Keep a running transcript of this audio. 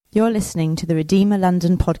You're listening to the Redeemer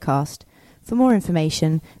London podcast. For more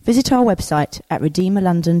information, visit our website at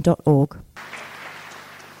redeemerlondon.org.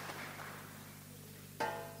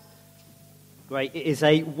 Great. It is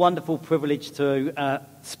a wonderful privilege to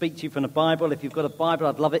speak to you from the Bible. If you've got a Bible,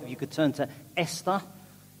 I'd love it if you could turn to Esther.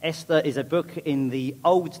 Esther is a book in the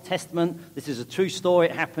Old Testament. This is a true story.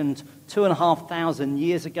 It happened 2,500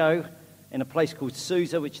 years ago in a place called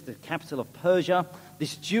Susa, which is the capital of Persia.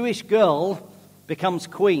 This Jewish girl becomes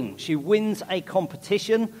queen. She wins a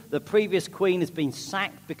competition. The previous queen has been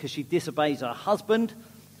sacked because she disobeys her husband,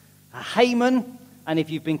 Haman. And if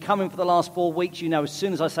you've been coming for the last 4 weeks, you know as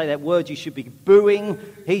soon as I say that word, you should be booing.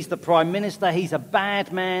 He's the prime minister. He's a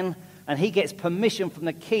bad man. And he gets permission from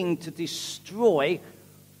the king to destroy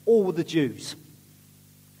all the Jews.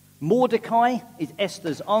 Mordecai is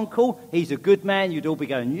Esther's uncle. He's a good man. You'd all be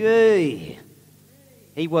going, yay.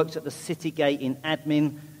 He works at the city gate in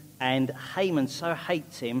admin. And Haman so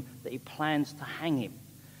hates him that he plans to hang him.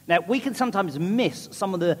 Now, we can sometimes miss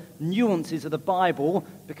some of the nuances of the Bible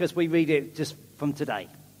because we read it just from today.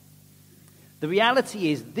 The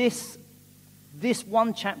reality is this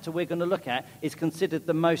one chapter we're going to look at is considered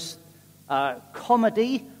the most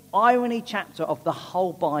comedy, irony chapter of the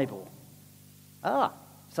whole Bible.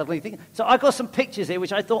 Suddenly think. So I got some pictures here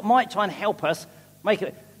which I thought might try and help us make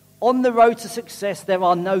it. On the road to success, there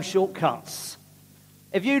are no shortcuts.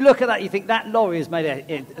 If you look at that, you think that lorry has made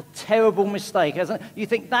a terrible mistake, hasn't it? You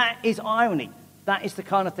think that is irony. That is the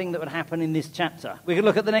kind of thing that would happen in this chapter. We can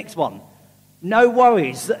look at the next one. No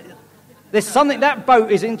worries. There's something, that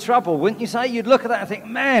boat is in trouble, wouldn't you say? You'd look at that and think,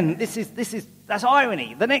 man, that's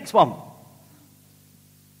irony. The next one.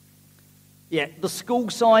 Yeah, the school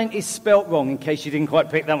sign is spelt wrong, in case you didn't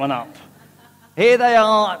quite pick that one up. Here they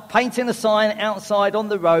are, painting a sign outside on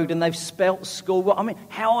the road, and they've spelt school wrong. I mean,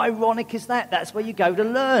 how ironic is that? That's where you go to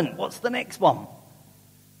learn. What's the next one?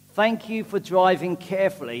 Thank you for driving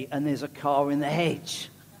carefully, and there's a car in the hedge.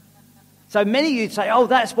 So many of you say, oh,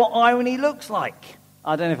 that's what irony looks like.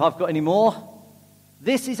 I don't know if I've got any more.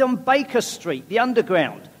 This is on Baker Street, the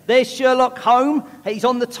underground. There's Sherlock Holmes. He's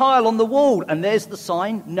on the tile on the wall, and there's the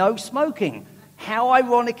sign, no smoking. How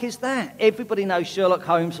ironic is that? Everybody knows Sherlock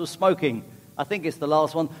Holmes was smoking. I think it's the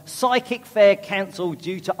last one. Psychic fair cancelled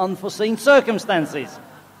due to unforeseen circumstances.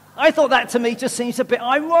 I thought that to me just seems a bit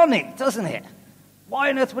ironic, doesn't it? Why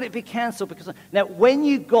on earth would it be cancelled? Because now, when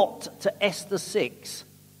you got to Esther 6,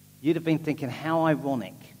 you'd have been thinking, how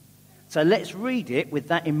ironic. So let's read it with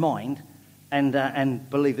that in mind and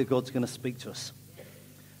believe that God's going to speak to us.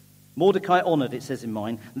 Mordecai honoured, it says in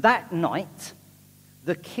mine. That night,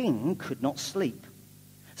 the king could not sleep.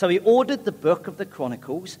 So he ordered the book of the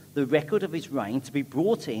Chronicles, the record of his reign, to be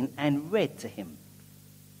brought in and read to him.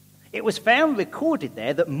 It was found recorded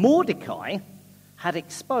there that Mordecai had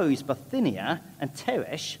exposed Bithynia and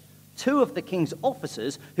Teresh, two of the king's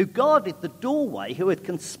officers who guarded the doorway, who had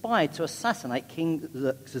conspired to assassinate King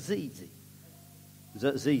Xerxes.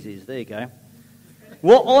 Xerxes, there you go.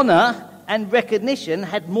 What honour and recognition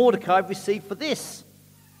had Mordecai received for this?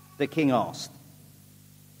 The king asked.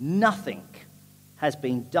 Nothing has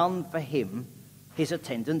been done for him, his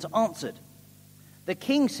attendants answered. The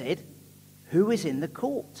king said, who is in the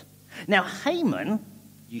court? Now Haman,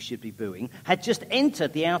 you should be booing, had just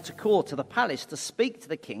entered the outer court of the palace to speak to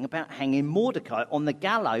the king about hanging Mordecai on the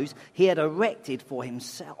gallows he had erected for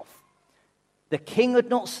himself. The king had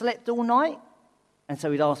not slept all night, and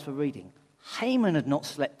so he'd asked for reading. Haman had not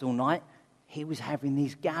slept all night. He was having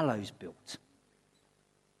these gallows built.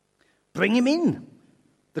 Bring him in,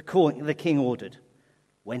 the king ordered.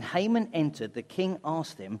 When Haman entered, the king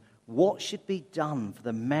asked him, what should be done for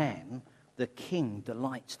the man the king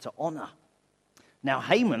delights to honor? Now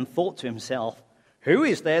Haman thought to himself, who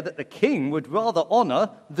is there that the king would rather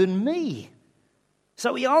honor than me?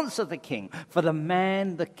 So he answered the king, for the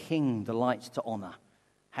man the king delights to honor,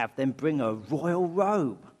 have them bring a royal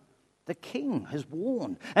robe the king has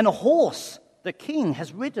worn, and a horse the king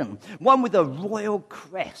has ridden, one with a royal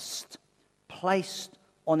crest placed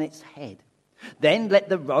on its head. Then let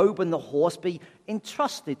the robe and the horse be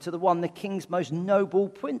entrusted to the one the king's most noble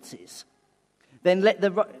princes. Then let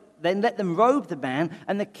them robe the man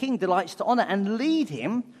and the king delights to honor and lead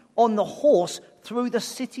him on the horse through the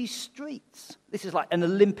city streets. This is like an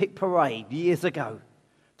Olympic parade years ago.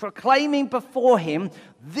 Proclaiming before him,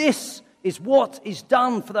 this is what is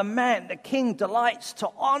done for the man the king delights to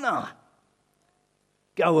honor.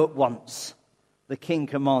 Go at once, the king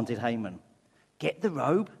commanded Haman. Get the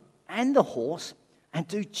robe and the horse, and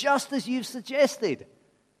do just as you've suggested.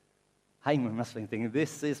 Haman must have been thinking,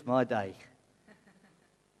 this is my day.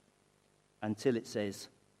 Until it says,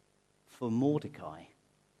 for Mordecai,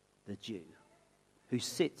 the Jew, who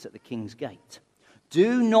sits at the king's gate.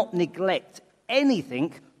 Do not neglect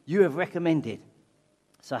anything you have recommended."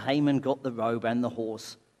 So Haman got the robe and the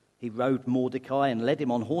horse. He rode Mordecai and led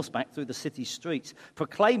him on horseback through the city streets,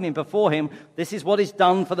 proclaiming before him, "This is what is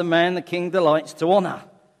done for the man the king delights to honor."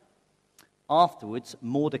 Afterwards,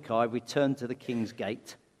 Mordecai returned to the king's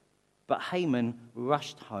gate, but Haman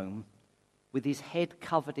rushed home with his head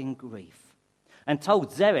covered in grief and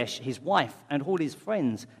told Zeresh, his wife, and all his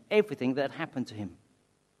friends everything that had happened to him.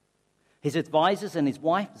 His advisors and his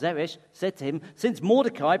wife, Zeresh, said to him, "Since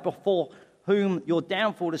Mordecai, before whom your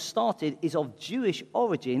downfall has started, is of Jewish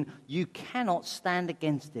origin, you cannot stand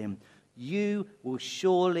against him. You will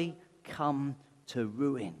surely come to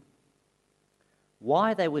ruin."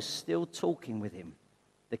 While they were still talking with him,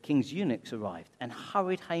 the king's eunuchs arrived and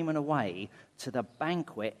hurried Haman away to the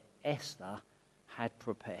banquet Esther had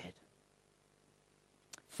prepared.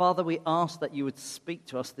 Father, we ask that you would speak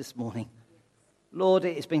to us this morning. Lord,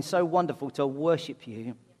 it's been so wonderful to worship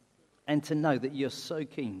you and to know that you're so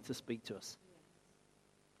keen to speak to us.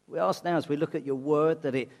 We ask now as we look at your word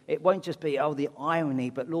that it won't just be, the irony,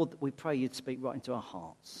 but Lord, we pray you'd speak right into our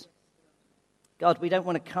hearts. God, we don't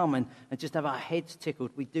want to come and just have our heads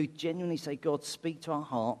tickled. We do genuinely say, God, speak to our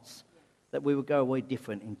hearts, that we will go away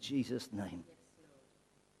different in Jesus' name.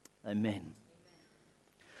 Amen.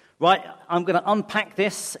 Right, I'm going to unpack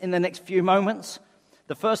this in the next few moments.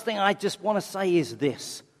 The first thing I just want to say is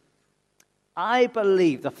this. I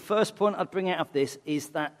believe the first point I'd bring out of this is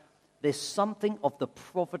that there's something of the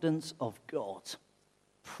providence of God.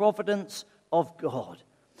 Providence of God.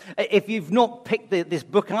 If you've not picked this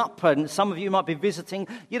book up, and some of you might be visiting,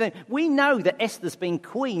 we know that Esther's been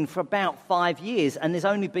queen for about 5 years, and there's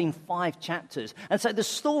only been 5 chapters. And so the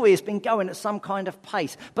story has been going at some kind of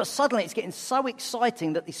pace. But suddenly it's getting so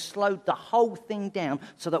exciting that they slowed the whole thing down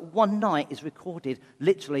so that one night is recorded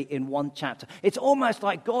literally in 1 chapter. It's almost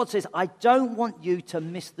like God says, I don't want you to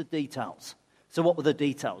miss the details. So what were the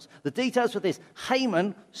details? The details were this.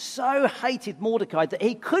 Haman so hated Mordecai that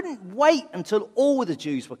he couldn't wait until all the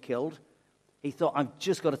Jews were killed. He thought, I've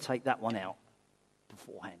just got to take that one out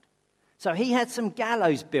beforehand. So he had some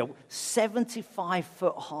gallows built 75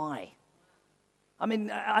 foot high. I mean,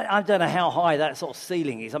 I don't know how high that sort of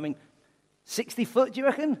ceiling is. I mean, 60 foot, do you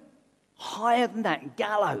reckon? Higher than that,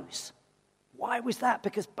 gallows. Why was that?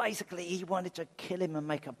 Because basically he wanted to kill him and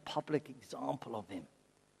make a public example of him.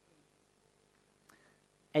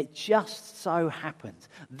 It just so happens.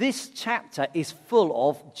 This chapter is full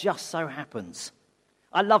of just so happens.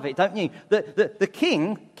 I love it, don't you? The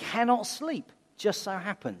king cannot sleep. Just so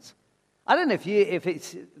happens. I don't know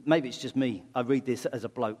maybe it's just me. I read this as a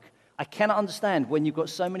bloke. I cannot understand when you've got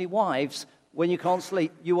so many wives, when you can't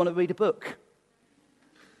sleep, you want to read a book.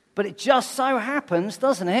 But it just so happens,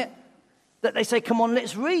 doesn't it, that they say, come on,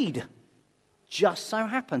 let's read. Just so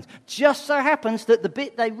happens. Just so happens that the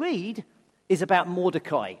bit they read is about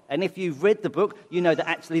Mordecai. And if you've read the book, you know that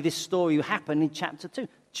actually this story happened in chapter 2.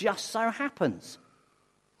 Just so happens.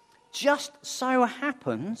 Just so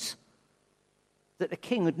happens that the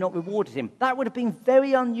king had not rewarded him. That would have been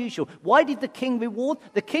very unusual. Why did the king reward?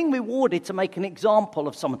 The king rewarded to make an example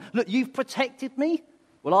of someone. Look, you've protected me.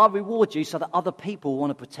 Well, I'll reward you so that other people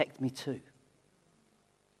want to protect me too.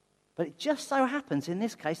 But it just so happens, in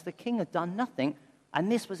this case, the king had done nothing.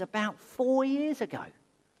 And this was about 4 years ago.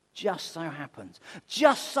 Just so happens.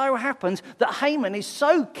 Just so happens that Haman is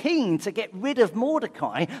so keen to get rid of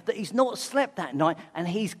Mordecai that he's not slept that night and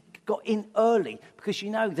he's got in early because you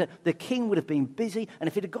know that the king would have been busy, and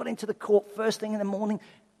if he'd have got into the court first thing in the morning,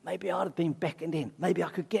 maybe I'd have been beckoned in. Maybe I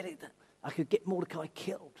could get Mordecai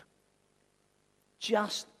killed.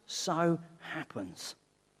 Just so happens.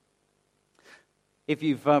 If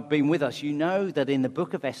you've been with us, you know that in the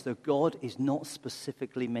book of Esther, God is not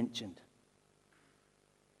specifically mentioned.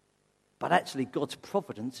 But actually, God's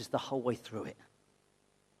providence is the whole way through it.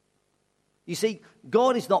 You see,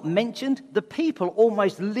 God is not mentioned. The people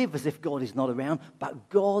almost live as if God is not around, but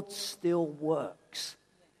God still works.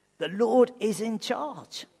 The Lord is in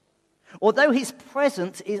charge. Although his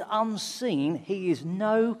presence is unseen, he is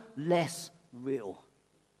no less real.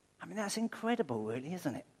 I mean, that's incredible, really,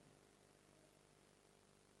 isn't it?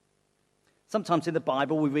 Sometimes in the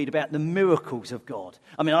Bible we read about the miracles of God.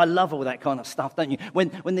 I mean, I love all that kind of stuff, don't you?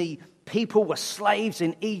 When the people were slaves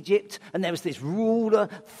in Egypt and there was this ruler,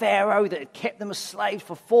 Pharaoh, that had kept them as slaves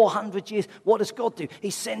for 400 years, what does God do? He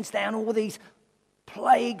sends down all these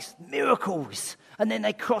plagues, miracles, and then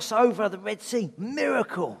they cross over the Red Sea.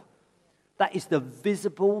 Miracle. That is the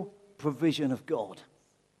visible provision of God.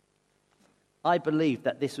 I believe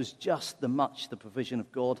that this was just the provision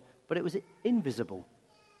of God, but it was invisible.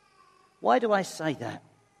 Why do I say that?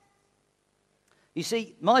 You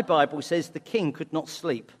see, my Bible says the king could not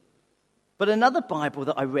sleep. But another Bible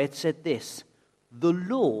that I read said this: the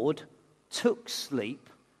Lord took sleep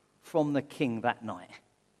from the king that night.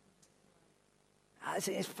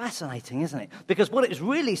 It's fascinating, isn't it? Because what it's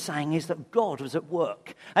really saying is that God was at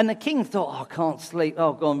work. And the king thought, oh, I can't sleep.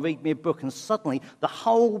 Oh, go and read me a book. And suddenly the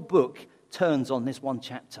whole book turns on this one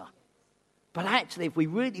chapter. But actually, if we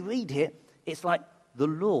really read it, it's like the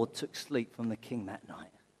Lord took sleep from the king that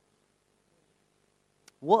night.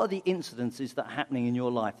 What are the incidences that are happening in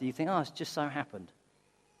your life? Do you think, oh, it's just so happened?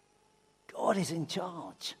 God is in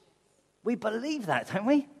charge. We believe that, don't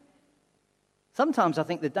we? Sometimes I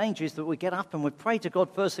think the danger is that we get up and we pray to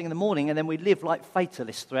God first thing in the morning and then we live like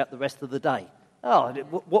fatalists throughout the rest of the day. Oh,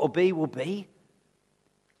 what will be, will be.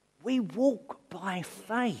 We walk by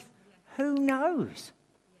faith. Who knows?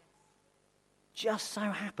 Just so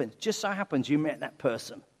happens you met that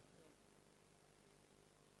person.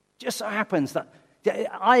 Just so happens that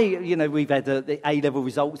we've had the A-level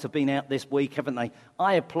results have been out this week, haven't they?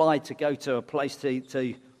 I applied to go to a place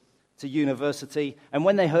to university, and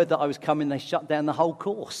when they heard that I was coming, they shut down the whole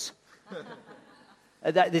course.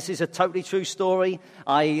 This is a totally true story.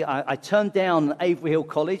 I turned down Avery Hill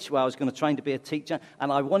College, where I was going to train to be a teacher,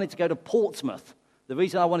 and I wanted to go to Portsmouth. The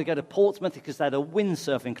reason I wanted to go to Portsmouth is because they had a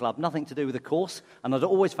windsurfing club, nothing to do with the course, and I'd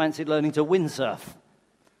always fancied learning to windsurf.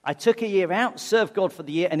 I took a year out, served God for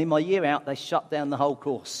the year, and in my year out, they shut down the whole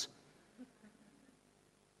course.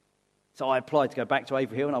 So I applied to go back to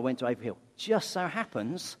Avery Hill, and I went to Avery Hill. Just so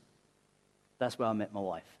happens, that's where I met my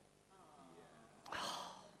wife.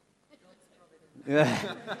 Yeah.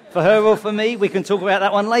 For her or for me, we can talk about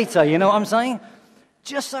that one later, you know what I'm saying?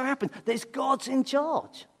 Just so happens, there's God's in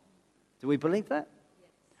charge. Do we believe that?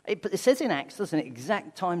 It says in Acts, doesn't it,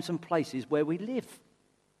 exact times and places where we live.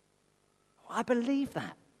 I believe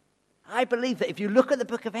that. I believe that if you look at the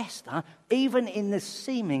book of Esther, even in the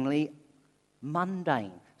seemingly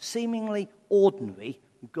mundane, seemingly ordinary,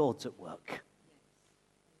 God's at work.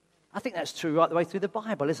 I think that's true right the way through the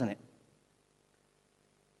Bible, isn't it?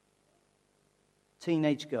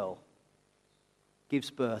 Teenage girl gives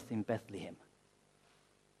birth in Bethlehem.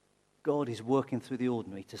 God is working through the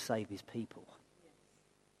ordinary to save his people.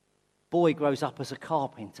 Boy grows up as a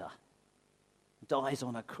carpenter, dies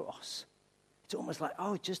on a cross. It's almost like,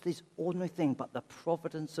 oh, just this ordinary thing, but the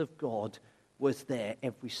providence of God was there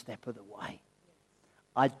every step of the way.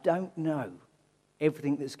 I don't know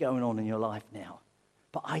everything that's going on in your life now,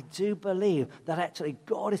 but I do believe that actually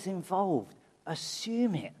God is involved.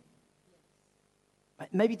 Assume it.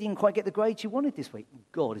 Maybe you didn't quite get the grades you wanted this week.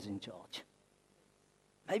 God is in charge.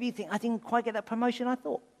 Maybe you think, I didn't quite get that promotion I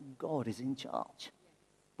thought. God is in charge.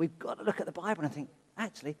 We've got to look at the Bible and think,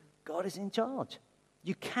 actually, God is in charge.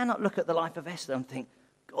 You cannot look at the life of Esther and think,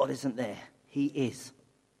 God isn't there. He is.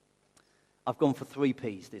 I've gone for 3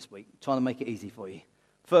 P's this week, trying to make it easy for you.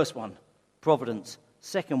 First one, providence.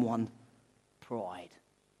 Second one, pride.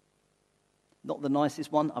 Not the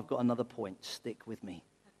nicest one. I've got another point. Stick with me.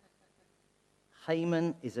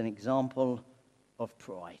 Haman is an example of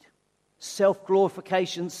pride.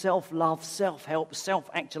 Self-glorification, self-love, self-help,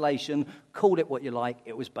 self-actualization, call it what you like,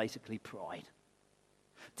 it was basically pride.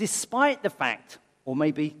 Despite the fact, or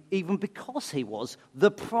maybe even because he was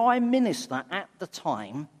the prime minister at the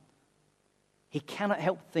time, he cannot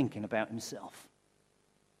help thinking about himself.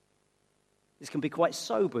 This can be quite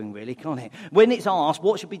sobering, really, can't it? When it's asked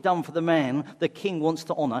what should be done for the man the king wants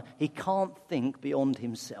to honor, he can't think beyond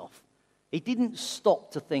himself. He didn't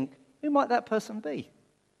stop to think, who might that person be?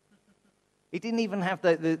 He didn't even have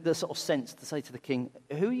the sort of sense to say to the king,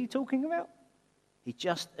 who are you talking about? He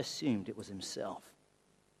just assumed it was himself.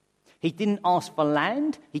 He didn't ask for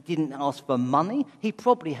land. He didn't ask for money. He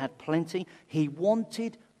probably had plenty. He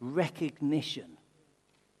wanted recognition.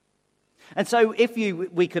 And so if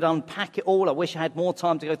we could unpack it all, I wish I had more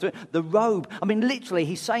time to go through it. The robe, I mean, literally,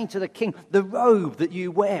 he's saying to the king, the robe that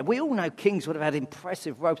you wear. We all know kings would have had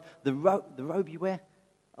impressive robes. The robe you wear,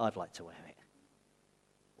 I'd like to wear it.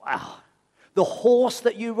 Wow. The horse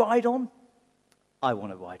that you ride on, I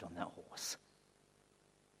want to ride on that horse.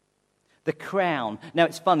 The crown. Now,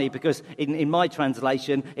 it's funny because in my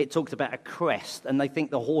translation, it talked about a crest, and they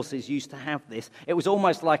think the horses used to have this. It was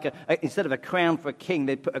almost like, instead of a crown for a king,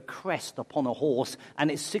 they'd put a crest upon a horse,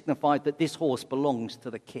 and it signified that this horse belongs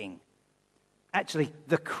to the king. Actually,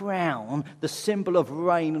 the crown, the symbol of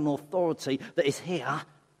reign and authority that is here,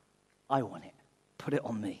 I want it. Put it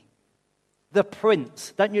on me. The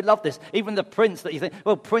prince. Don't you love this? Even the prince that you think,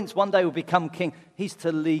 well, prince one day will become king. He's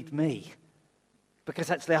to lead me.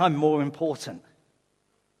 Because actually I'm more important.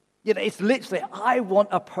 You know, it's literally, I want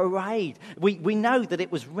a parade. We know that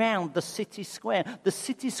it was round the city square. The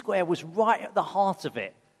city square was right at the heart of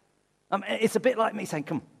it. It's a bit like me saying,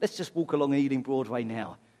 come, let's just walk along Ealing Broadway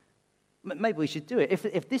now. Maybe we should do it.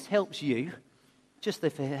 If this helps you, just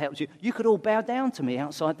if it helps you, you could all bow down to me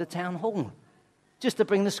outside the town hall just to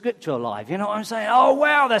bring the scripture alive. You know what I'm saying? Oh,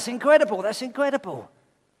 wow, that's incredible. That's incredible.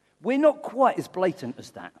 We're not quite as blatant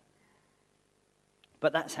as that.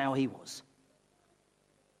 But that's how he was.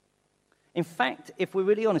 In fact, if we're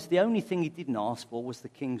really honest, the only thing he didn't ask for was the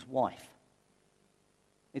king's wife.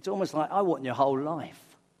 It's almost like, I want your whole life.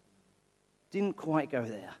 Didn't quite go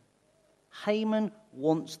there. Haman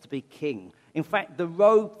wants to be king. In fact, the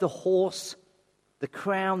robe, the horse, the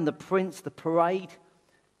crown, the prince, the parade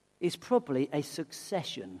is probably a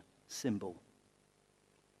succession symbol.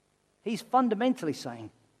 He's fundamentally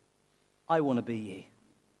saying, I want to be you.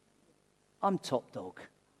 I'm top dog.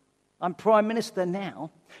 I'm prime minister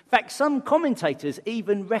now. In fact, some commentators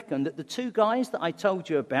even reckon that the two guys that I told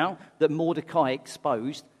you about that Mordecai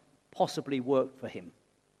exposed possibly worked for him.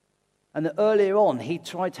 And that earlier on, he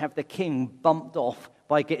tried to have the king bumped off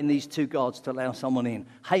by getting these two guards to allow someone in.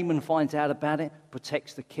 Haman finds out about it,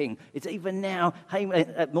 protects the king. It's even now,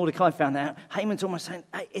 Mordecai found out, Haman's almost saying,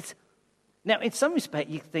 hey, it's... Now, in some respect,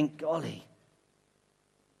 you think, golly,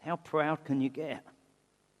 how proud can you get?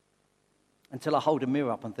 Until I hold a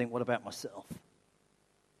mirror up and think, what about myself?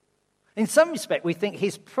 In some respect, we think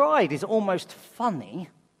his pride is almost funny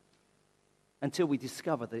until we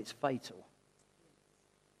discover that it's fatal.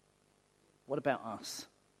 What about us?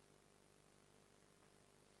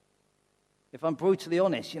 If I'm brutally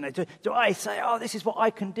honest, do I say, oh, this is what I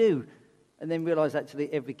can do, and then realize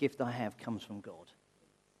actually every gift I have comes from God?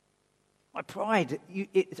 My pride,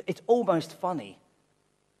 it's almost funny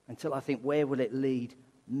until I think, where will it lead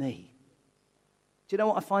me? Do you know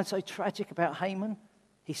what I find so tragic about Haman?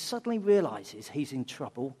 He suddenly realizes he's in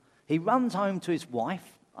trouble. He runs home to his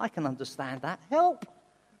wife. I can understand that. Help!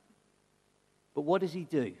 But what does he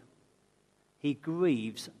do? He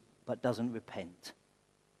grieves but doesn't repent.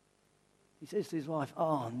 He says to his wife,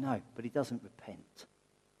 oh no, but he doesn't repent.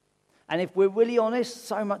 And if we're really honest,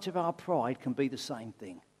 so much of our pride can be the same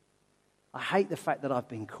thing. I hate the fact that I've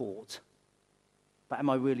been caught, but am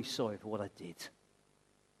I really sorry for what I did?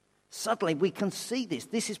 Suddenly we can see this.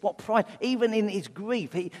 This is what pride, even in his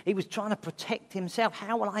grief, he was trying to protect himself.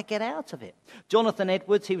 How will I get out of it? Jonathan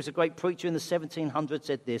Edwards, he was a great preacher in the 1700s,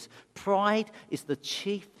 said this: pride is the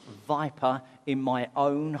chief viper in my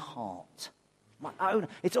own heart. My own.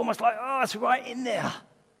 It's almost like, oh, it's right in there.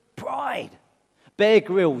 Pride. Bear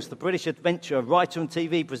Grylls, the British adventurer, writer and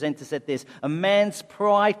TV presenter, said this: a man's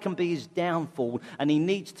pride can be his downfall, and he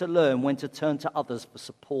needs to learn when to turn to others for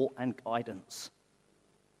support and guidance.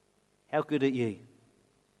 How good are you?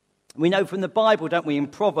 We know from the Bible, don't we, in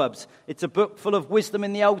Proverbs, it's a book full of wisdom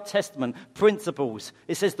in the Old Testament, principles.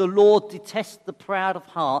 It says, the Lord detests the proud of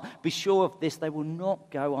heart. Be sure of this, they will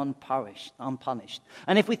not go unpunished.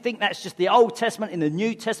 And if we think that's just the Old Testament, in the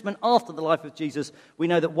New Testament, after the life of Jesus, we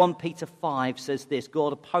know that 1 Peter 5 says this: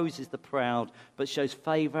 God opposes the proud, but shows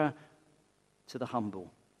favor to the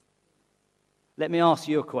humble. Let me ask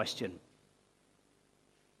you a question.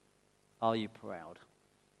 Are you proud?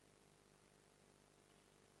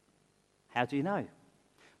 How do you know?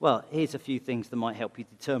 Well, here's a few things that might help you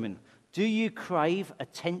determine. Do you crave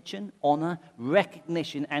attention, honor,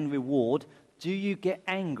 recognition, and reward? Do you get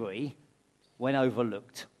angry when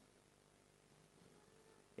overlooked?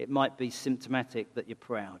 It might be symptomatic that you're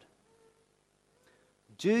proud.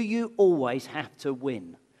 Do you always have to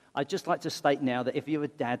win? I'd just like to state now that if you're a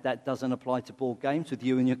dad, that doesn't apply to board games with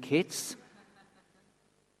you and your kids.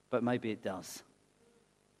 But maybe it does.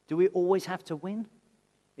 Do we always have to win?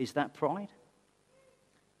 Is that pride?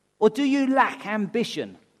 Or do you lack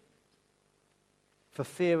ambition for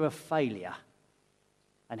fear of failure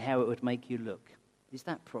and how it would make you look? Is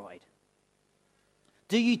that pride?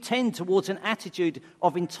 Do you tend towards an attitude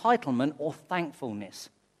of entitlement or thankfulness?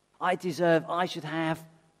 I deserve, I should have,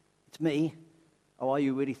 it's me. Or are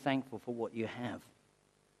you really thankful for what you have?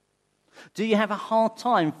 Do you have a hard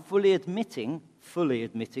time fully admitting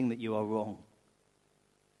that you are wrong?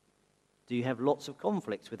 Do you have lots of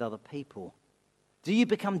conflicts with other people? Do you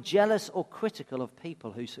become jealous or critical of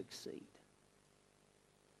people who succeed?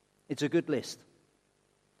 It's a good list.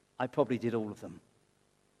 I probably did all of them.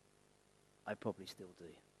 I probably still do.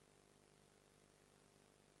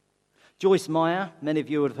 Joyce Meyer, many of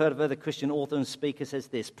you would have heard of her, the Christian author and speaker, says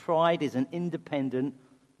this: pride is an independent,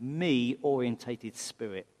 me-orientated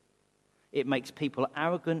spirit. It makes people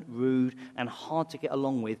arrogant, rude, and hard to get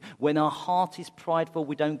along with. When our heart is prideful,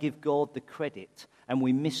 we don't give God the credit, and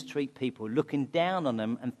we mistreat people, looking down on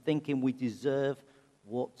them and thinking we deserve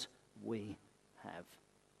what we have.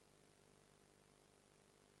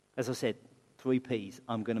 As I said, 3 Ps.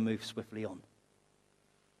 I'm going to move swiftly on.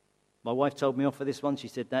 My wife told me off for this one. She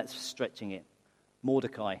said, that's stretching it.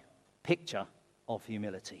 Mordecai, picture of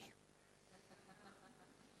humility.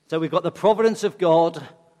 So we've got the providence of God,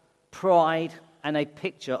 pride, and a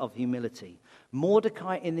picture of humility.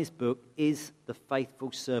 Mordecai in this book is the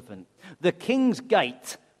faithful servant. The king's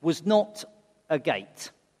gate was not a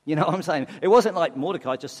gate. You know what I'm saying? It wasn't like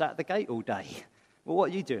Mordecai just sat at the gate all day. Well,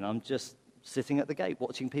 what are you doing? I'm just sitting at the gate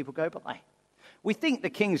watching people go by. We think the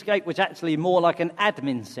king's gate was actually more like an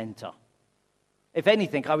admin centre. If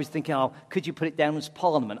anything, I was thinking, could you put it down as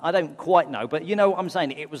Parliament? I don't quite know, but you know what I'm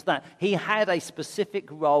saying? It was that. He had a specific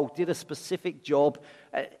role, did a specific job.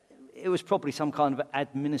 It was probably some kind of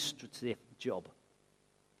administrative job.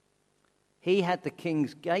 He had the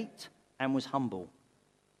king's gate and was humble.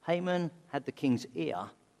 Haman had the king's ear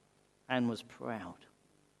and was proud.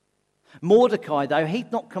 Mordecai, though,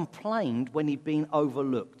 he'd not complained when he'd been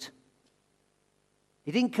overlooked.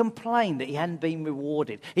 He didn't complain that he hadn't been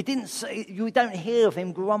rewarded. You don't hear of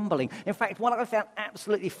him grumbling. In fact, what I found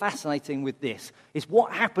absolutely fascinating with this is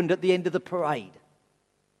what happened at the end of the parade.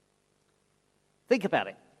 Think about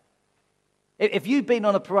it. If you've been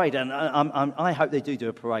on a parade, and I hope they do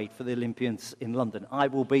a parade for the Olympians in London, I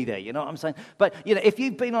will be there, you know what I'm saying? But, if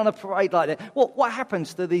you've been on a parade like that, what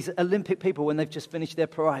happens to these Olympic people when they've just finished their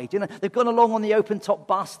parade? They've gone along on the open-top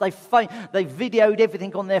bus, they've videoed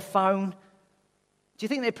everything on their phone. Do you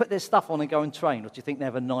think they put their stuff on and go and train, or do you think they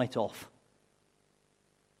have a night off?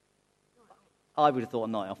 I would have thought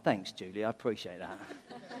a night off. Thanks, Julie, I appreciate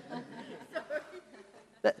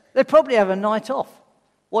that. They probably have a night off.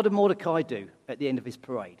 What did Mordecai do at the end of his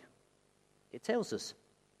parade? It tells us.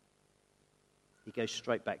 He goes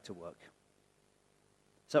straight back to work.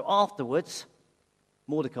 So afterwards,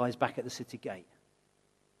 Mordecai is back at the city gate.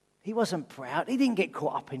 He wasn't proud. He didn't get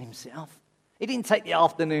caught up in himself. He didn't take the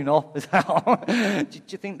afternoon off. Did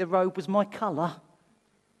you think the robe was my colour?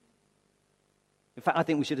 In fact, I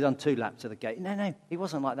think we should have done 2 laps of the gate. No, he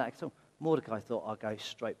wasn't like that at all. Mordecai thought, I'll go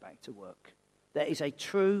straight back to work. There is a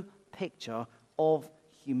true picture of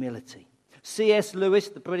humility. C.S. Lewis,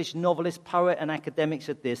 the British novelist, poet, and academic,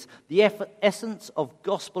 said this: the essence of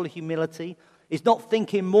gospel humility is not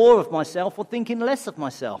thinking more of myself or thinking less of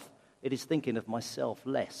myself. It is thinking of myself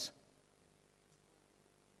less.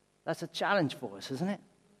 That's a challenge for us, isn't it?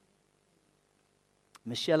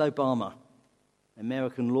 Michelle Obama,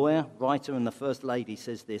 American lawyer, writer, and the First Lady,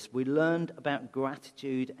 says this: we learned about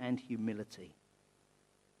gratitude and humility.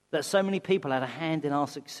 That so many people had a hand in our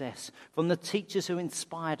success, from the teachers who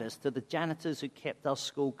inspired us to the janitors who kept our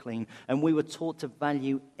school clean, and we were taught to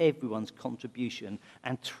value everyone's contribution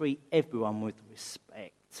and treat everyone with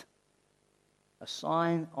respect. A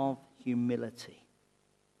sign of humility.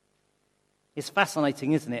 It's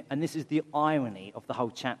fascinating, isn't it? And this is the irony of the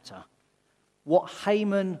whole chapter. What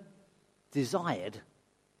Haman desired,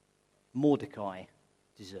 Mordecai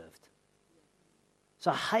deserved.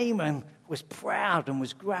 So Haman was proud and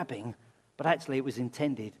was grabbing, but actually it was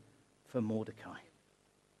intended for Mordecai.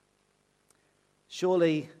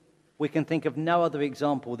 Surely we can think of no other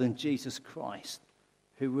example than Jesus Christ,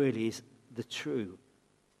 who really is the true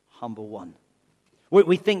humble one.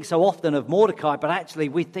 We think so often of Mordecai, but actually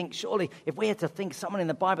we think, surely, if we had to think someone in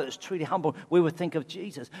the Bible that's truly humble, we would think of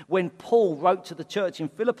Jesus. When Paul wrote to the church in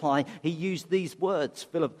Philippi, he used these words,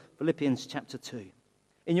 Philippians chapter 2.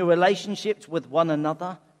 In your relationships with one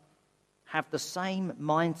another, have the same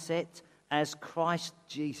mindset as Christ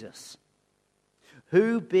Jesus,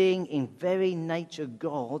 who, being in very nature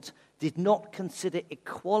God, did not consider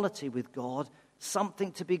equality with God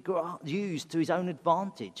something to be used to his own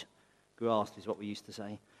advantage. Grasped is what we used to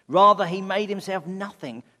say. Rather, he made himself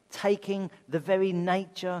nothing, taking the very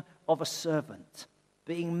nature of a servant,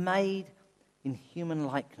 being made in human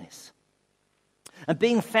likeness. And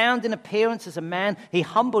being found in appearance as a man, he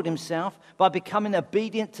humbled himself by becoming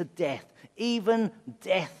obedient to death, even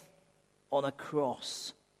death on a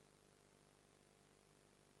cross.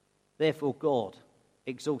 Therefore, God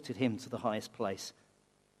exalted him to the highest place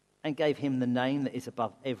and gave him the name that is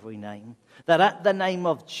above every name, that at the name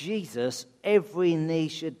of Jesus every knee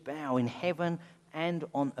should bow in heaven and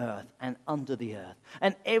on earth and under the earth,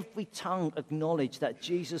 and every tongue acknowledge that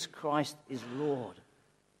Jesus Christ is Lord,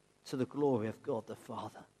 to the glory of God the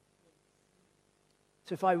Father.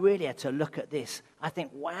 So if I really had to look at this, I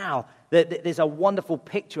think, wow, there's a wonderful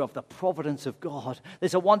picture of the providence of God.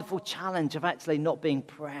 There's a wonderful challenge of actually not being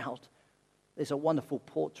proud, There's a wonderful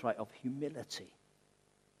portrait of humility.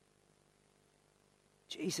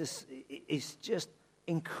 Jesus is just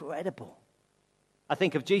incredible. I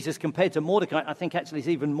think of Jesus compared to Mordecai. I think actually it's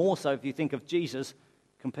even more so if you think of Jesus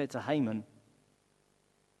compared to Haman.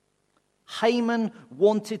 Haman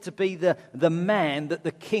wanted to be the man that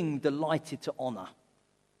the king delighted to honor.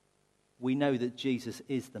 We know that Jesus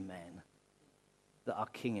is the man that our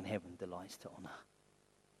King in heaven delights to honor.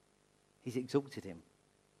 He's exalted him.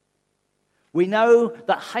 We know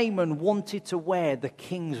that Haman wanted to wear the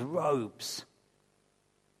king's robes.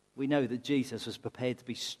 We know that Jesus was prepared to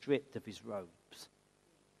be stripped of his robes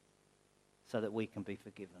so that we can be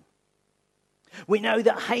forgiven. We know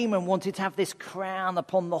that Haman wanted to have this crown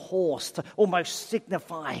upon the horse to almost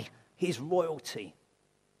signify his royalty.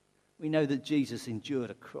 We know that Jesus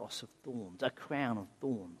endured a cross of thorns, a crown of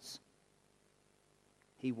thorns.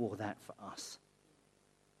 He wore that for us.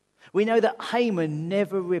 We know that Haman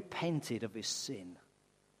never repented of his sin.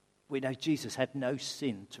 We know Jesus had no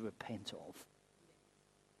sin to repent of.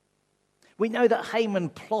 We know that Haman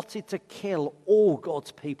plotted to kill all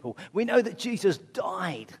God's people. We know that Jesus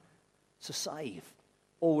died to save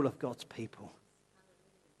all of God's people.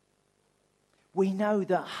 We know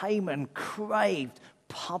that Haman craved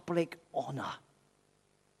public honor.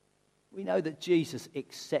 We know that Jesus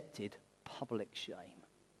accepted public shame.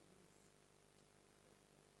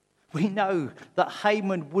 We know that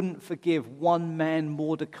Haman wouldn't forgive one man,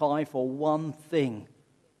 Mordecai, for one thing.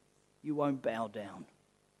 You won't bow down.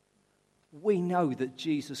 We know that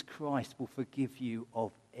Jesus Christ will forgive you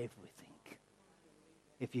of everything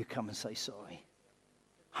if you come and say sorry.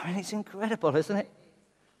 I mean, it's incredible, isn't it?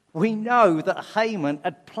 We know that Haman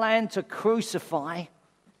had planned to crucify,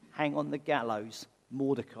 hang on the gallows,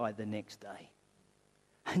 Mordecai the next day.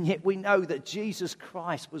 And yet we know that Jesus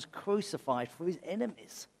Christ was crucified for his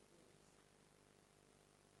enemies.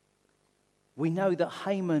 We know that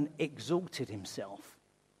Haman exalted himself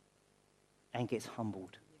and gets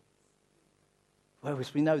humbled.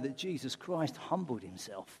 Whereas we know that Jesus Christ humbled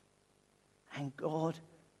himself and God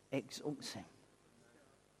exalts him.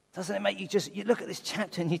 Doesn't it make you look at this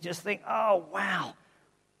chapter and you just think, oh, wow.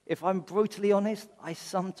 If I'm brutally honest, I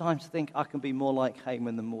sometimes think I can be more like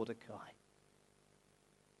Haman than Mordecai.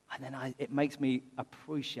 And then it makes me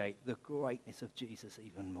appreciate the greatness of Jesus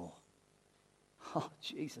even more. Oh,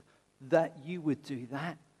 Jesus, that you would do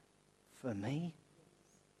that for me?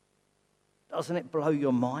 Doesn't it blow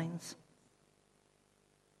your minds?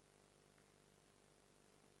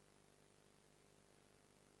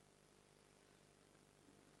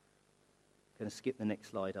 Going to skip the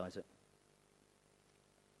next slide, Isaac.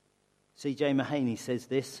 C.J. Mahaney says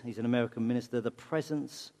this. He's an American minister. The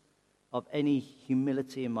presence of any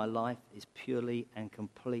humility in my life is purely and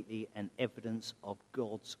completely an evidence of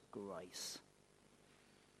God's grace.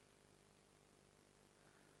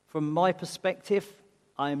 From my perspective,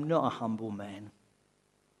 I am not a humble man.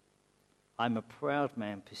 I'm a proud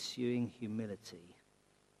man pursuing humility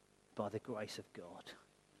by the grace of God.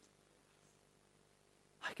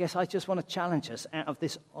 I guess I just want to challenge us out of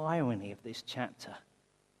this irony of this chapter.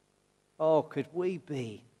 Oh, could we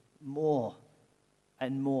be more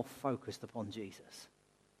and more focused upon Jesus?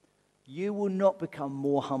 You will not become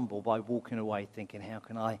more humble by walking away thinking, how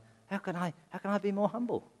can I be more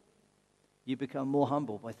humble? You become more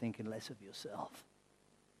humble by thinking less of yourself.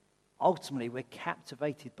 Ultimately, we're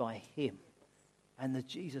captivated by him and the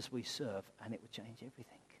Jesus we serve, and it will change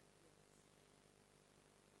everything.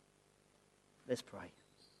 Let's pray.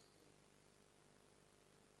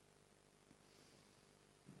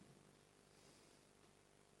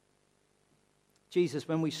 Jesus,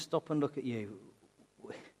 when we stop and look at you,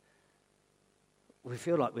 we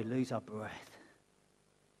feel like we lose our breath.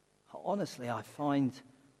 Honestly, I find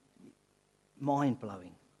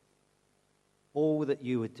mind-blowing all that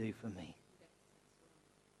you would do for me,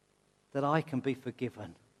 that I can be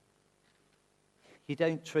forgiven. You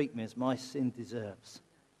don't treat me as my sin deserves.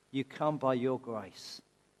 You come by your grace.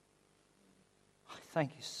 I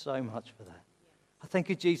thank you so much for that. I thank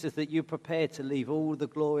you, Jesus, that you're prepared to leave all the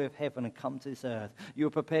glory of heaven and come to this earth.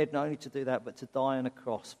 You're prepared not only to do that, but to die on a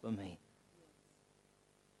cross for me.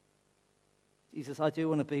 Jesus, I do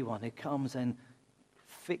want to be one who comes and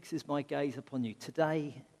fixes my gaze upon you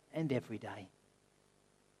today and every day.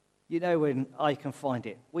 You know when I can find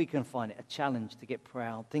it, we can find it, a challenge to get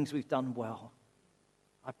proud, things we've done well.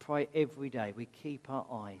 I pray every day we keep our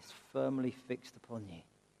eyes firmly fixed upon you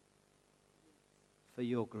for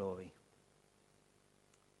your glory.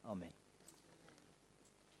 Amen.